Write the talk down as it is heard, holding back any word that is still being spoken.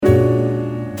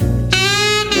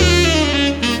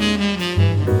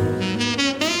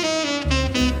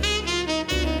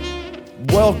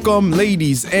Welcome,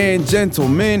 ladies and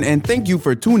gentlemen, and thank you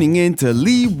for tuning in to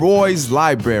Leroy's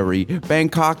Library,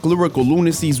 Bangkok Lyrical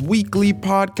Lunacy's weekly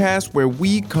podcast where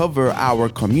we cover our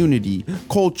community,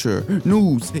 culture,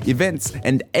 news, events,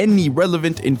 and any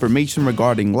relevant information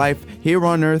regarding life here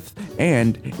on Earth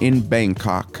and in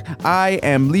Bangkok. I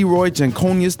am Leroy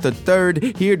Janconius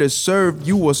III, here to serve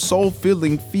you a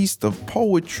soul-filling feast of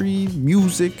poetry,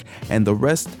 music, and the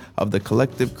rest of the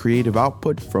collective creative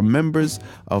output from members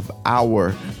of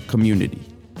our community.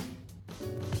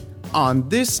 On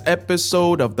this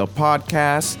episode of the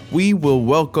podcast, we will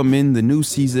welcome in the new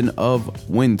season of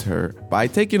winter by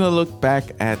taking a look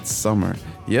back at summer.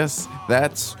 Yes,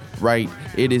 that's right.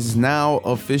 It is now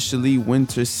officially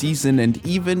winter season, and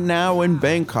even now in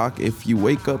Bangkok, if you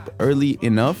wake up early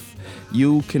enough,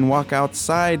 you can walk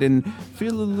outside and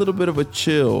feel a little bit of a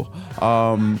chill.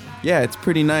 It's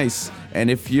pretty nice. And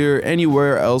if you're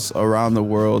anywhere else around the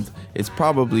world, it's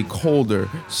probably colder.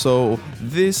 So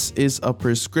this is a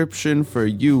prescription for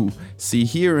you. See,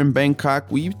 here in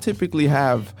Bangkok, we typically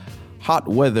have hot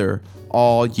weather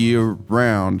all year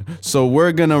round. So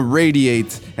we're gonna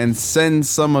radiate and send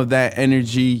some of that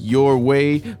energy your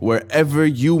way wherever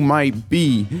you might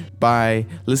be by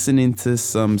listening to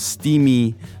some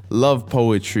steamy love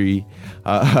poetry.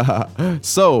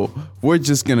 So we're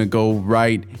just gonna go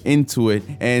right into it,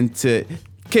 and to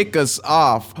kick us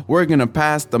off, we're gonna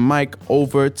pass the mic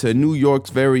over to New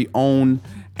York's very own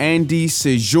Andy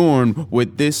Sejourn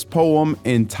with this poem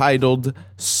entitled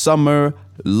Summer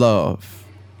Love.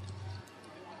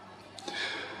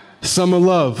 Summer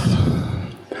love.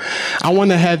 I want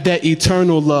to have that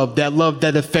eternal love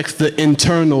that affects the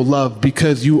internal love,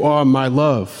 because you are my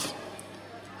love.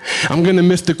 I'm gonna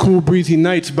miss the cool breezy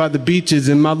nights by the beaches,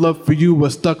 and my love for you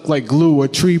was stuck like glue or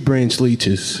tree branch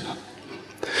leeches.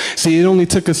 See, it only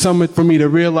took a summer for me to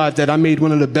realize that I made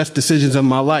one of the best decisions of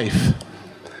my life.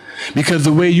 Because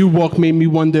the way you walk made me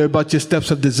wonder about your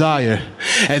steps of desire,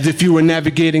 as if you were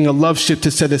navigating a love ship to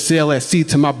set a sail at sea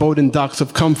to my boat in docks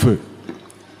of comfort.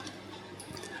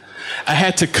 I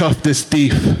had to cuff this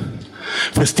thief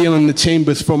for stealing the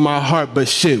chambers from my heart, but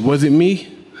shit, was it me?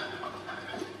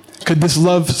 Could this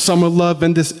summer love,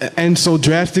 end so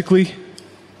drastically?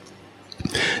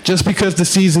 Just because the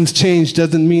seasons change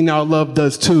doesn't mean our love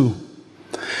does too.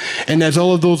 And as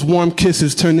all of those warm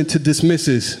kisses turned into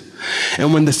dismisses,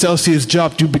 and when the Celsius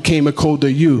dropped, you became a colder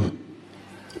you.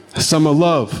 Summer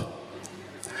love.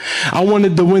 I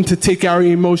wanted the wind to take our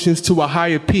emotions to a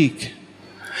higher peak,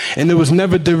 and it was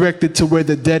never directed to where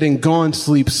the dead and gone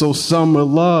sleep, so summer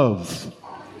love.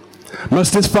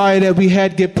 Must this fire that we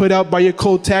had get put out by your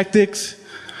cold tactics?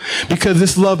 Because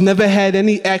this love never had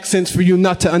any accents for you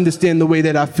not to understand the way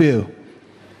that I feel.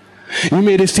 You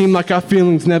made it seem like our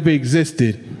feelings never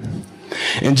existed.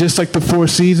 And just like the Four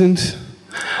Seasons,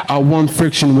 our warm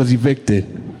friction was evicted.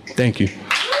 Thank you.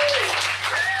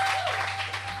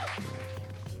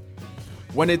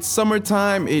 When it's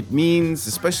summertime, it means,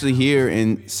 especially here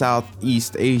in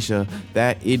Southeast Asia,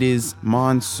 that it is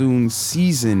monsoon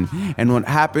season. And what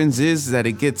happens is that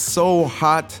it gets so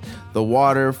hot, the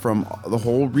water from the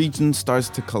whole region starts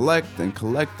to collect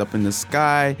up in the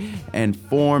sky and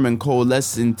form and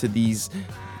coalesce into these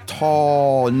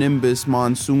tall nimbus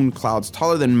monsoon clouds,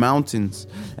 taller than mountains.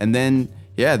 And then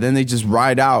they just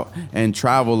ride out and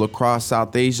travel across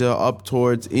South Asia up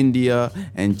towards India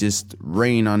and just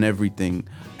rain on everything.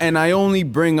 And I only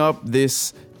bring up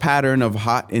this pattern of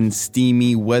hot and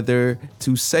steamy weather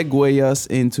to segue us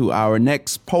into our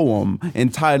next poem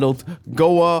entitled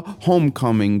Goa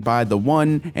Homecoming by the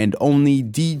one and only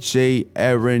DJ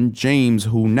Aaron James,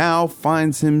 who now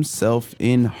finds himself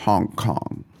in Hong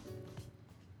Kong.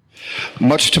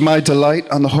 Much to my delight,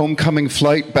 on the homecoming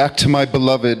flight back to my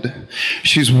beloved,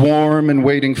 she's warm and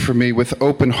waiting for me with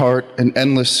open heart and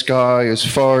endless sky as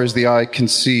far as the eye can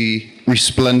see,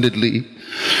 resplendently.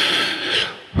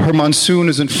 Her monsoon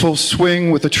is in full swing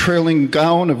with a trailing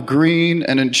gown of green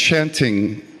and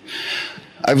enchanting.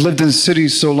 I've lived in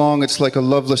cities so long it's like a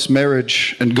loveless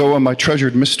marriage, and Goa, my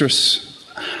treasured mistress.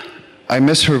 I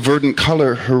miss her verdant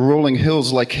color, her rolling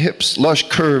hills like hips, lush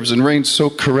curves, and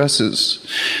rain-soaked caresses.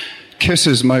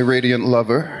 Kisses, my radiant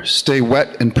lover, stay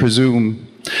wet and presume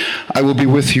I will be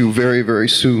with you very, very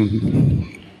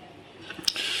soon.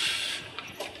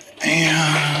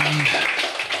 And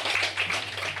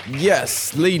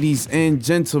yes, ladies and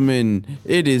gentlemen,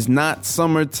 it is not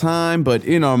summertime, but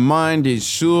in our mind it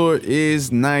sure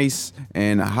is nice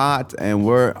and hot, and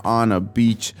we're on a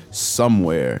beach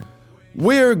somewhere.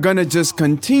 We're gonna just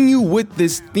continue with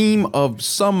this theme of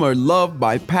summer love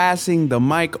by passing the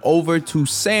mic over to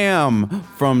Sam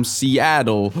from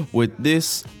Seattle with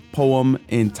this poem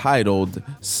entitled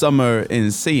Summer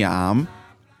in Siam.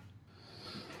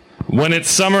 When it's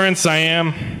summer in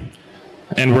Siam,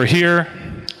 and we're here,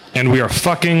 and we are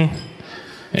fucking,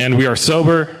 and we are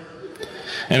sober,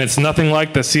 and it's nothing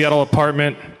like the Seattle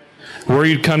apartment where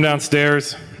you'd come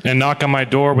downstairs and knock on my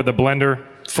door with a blender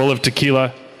full of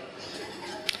tequila,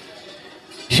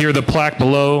 hear the plaque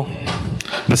below,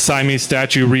 the Siamese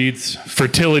statue reads,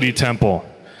 Fertility Temple,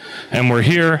 and we're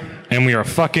here, and we are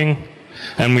fucking,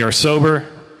 and we are sober,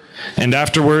 and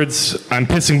afterwards I'm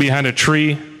pissing behind a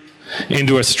tree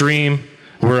into a stream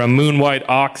where a moon-white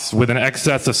ox with an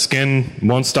excess of skin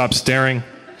won't stop staring.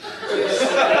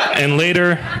 And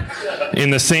later, in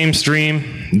the same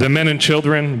stream, the men and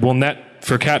children will net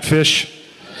for catfish.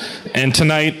 And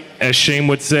tonight, as Shame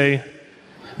would say,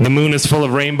 the moon is full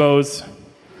of rainbows.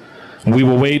 We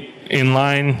will wait in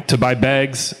line to buy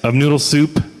bags of noodle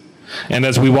soup. And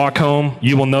as we walk home,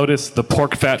 you will notice the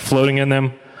pork fat floating in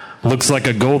them looks like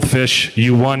a goldfish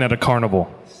you won at a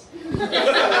carnival.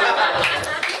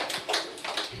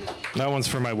 That one's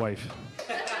for my wife.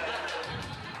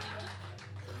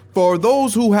 For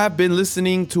those who have been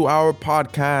listening to our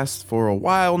podcast for a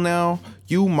while now,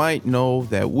 you might know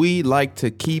that we like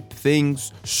to keep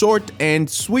things short and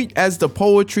sweet as the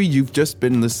poetry you've just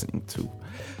been listening to.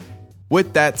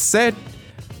 With that said,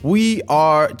 we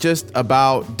are just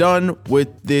about done with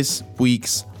this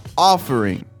week's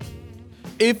offering.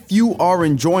 If you are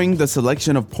enjoying the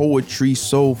selection of poetry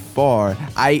so far,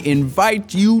 I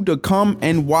invite you to come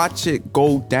and watch it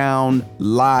go down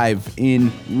live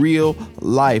in real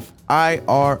life,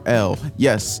 IRL.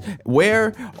 Yes,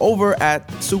 we're over at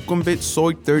Sukhumvit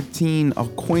Soy 13, a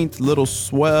quaint little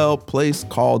swell place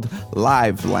called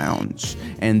Live Lounge.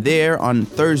 And there on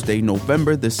Thursday,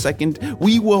 November the 2nd,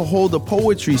 we will hold a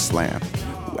poetry slam.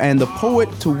 And the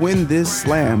poet to win this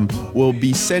slam will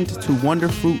be sent to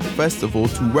Wonderfruit Festival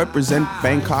to represent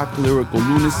Bangkok Lyrical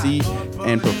Lunacy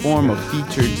and perform a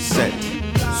featured set.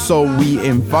 So we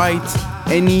invite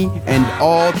any and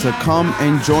all to come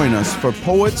and join us. For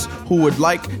poets who would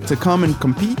like to come and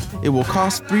compete, it will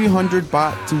cost 300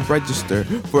 baht to register.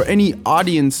 For any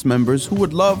audience members who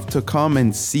would love to come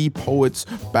and see poets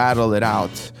battle it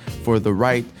out for the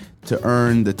right to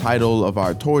earn the title of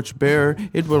our torchbearer,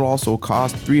 it will also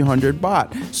cost 300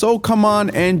 baht. So come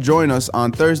on and join us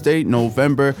on Thursday,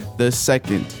 November the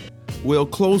 2nd. We'll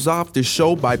close off the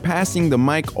show by passing the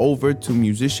mic over to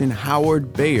musician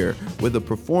Howard Bayer with a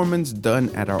performance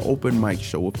done at our open mic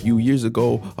show a few years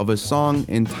ago of a song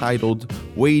entitled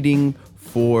Waiting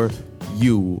for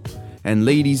You. And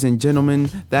ladies and gentlemen,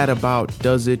 that about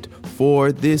does it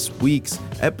for this week's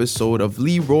episode of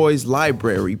Leroy's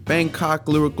Library, Bangkok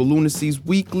Lyrical Lunacy's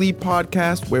weekly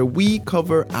podcast where we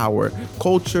cover our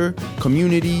culture,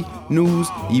 community, news,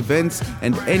 events,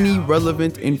 and any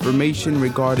relevant information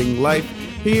regarding life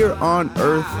here on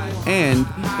Earth and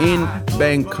in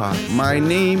Bangkok. My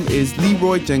name is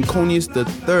Leroy Janconius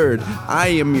III. I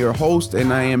am your host,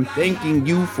 and I am thanking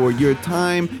you for your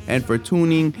time and for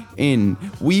tuning in.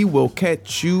 We will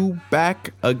catch you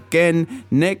back again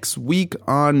next week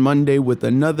on Monday with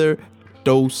another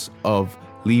dose of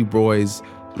Leroy's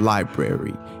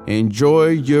Library. Enjoy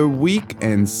your week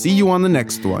and see you on the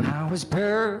next one. I was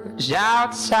purged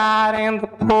outside in the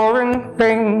pouring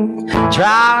rain,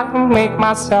 trying to make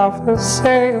myself a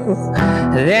sail.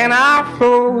 Then I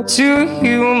flew to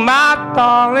you, my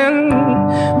darling,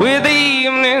 with the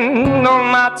evening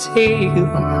on my tail.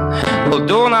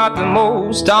 Although not the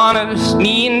most honest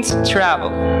means to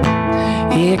travel,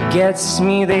 it gets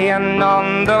me there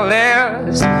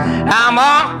nonetheless. I'm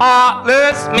a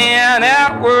heartless man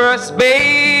at worst,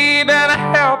 babe, and a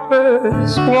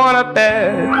helpless one at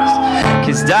best.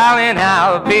 'Cause darling,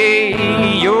 I'll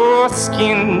bathe your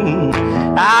skin,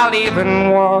 I'll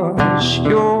even wash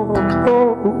your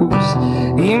clothes.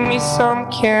 Give me some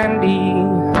candy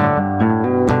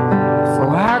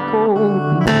before I go.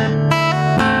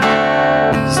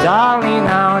 'Cause darling,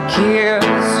 I'll kiss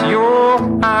your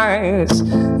eyes,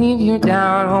 leave you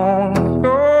down on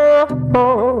your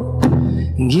floor.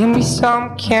 Give me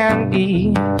some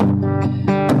candy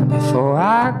before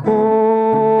I go.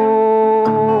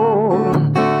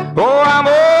 Oh, I'm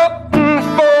open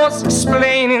for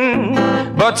explaining,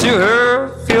 but to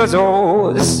her feels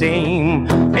all the same.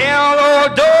 And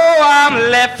although I'm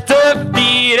left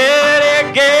defeated,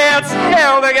 it gets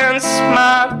held against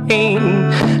my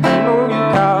pain. I know you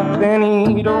got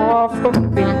plenty to offer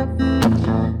me,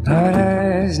 but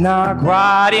it's not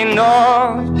quite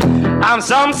enough. I'm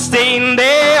some stain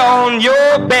there on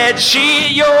your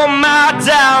bedsheet. You're my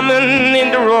diamond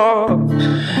in the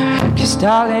rough. 'Cause 'Cause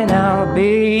darling, I'll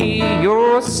bathe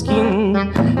your skin,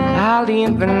 I'll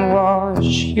even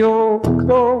wash your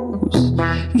clothes.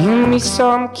 Give me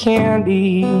some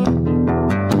candy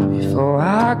before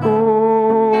I go.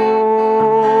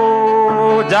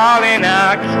 Darling,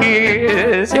 I'll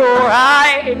kiss your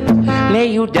eye, lay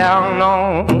you down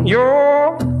on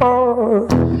your floor.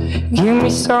 Give me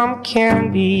some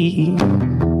candy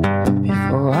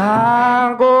before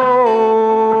I go.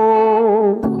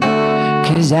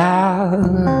 'Cause I'll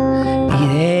be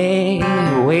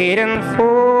there waiting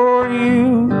for you.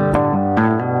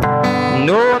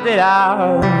 Know that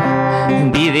I'll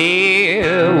be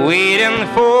there waiting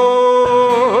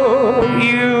for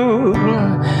you.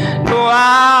 Know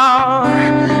I'll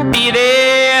be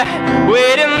there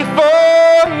waiting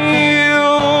for you.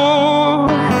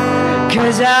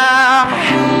 'Cause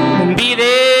I'll be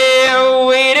there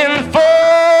waiting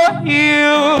for you.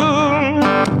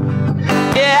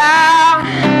 Yeah,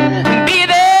 I'll be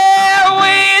there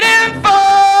waiting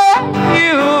for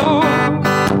you.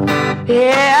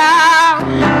 Yeah,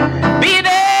 I'll be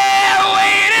there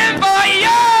waiting for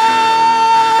you.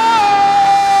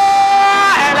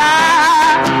 And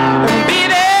I'll be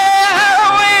there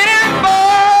waiting for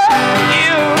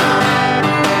you.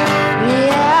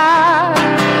 Yeah,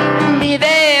 I'll be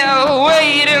there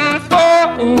waiting for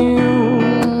you.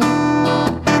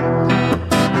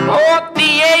 Oh,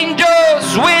 the angels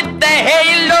with the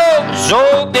halos,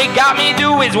 all they got me do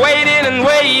is waiting and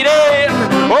waiting.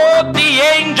 Oh, the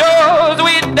angels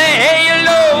with the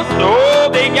halos, all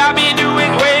they got me do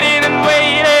is waiting and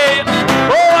waiting.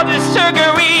 Oh, the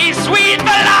sugary sweet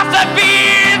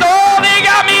philosophies, all they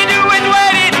got me do is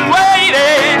waiting and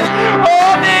waiting.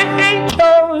 Oh, the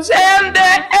angels and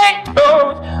the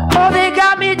angels, all they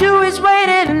got me do is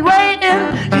waiting and waiting.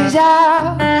 'Cause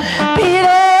I'll be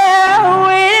there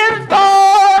waiting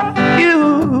for you.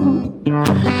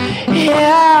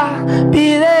 Yeah, I'll be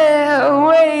there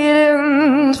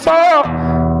waiting for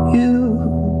you.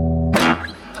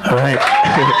 All right.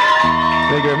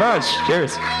 Thank you very much.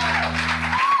 Cheers.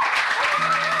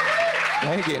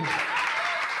 Thank you.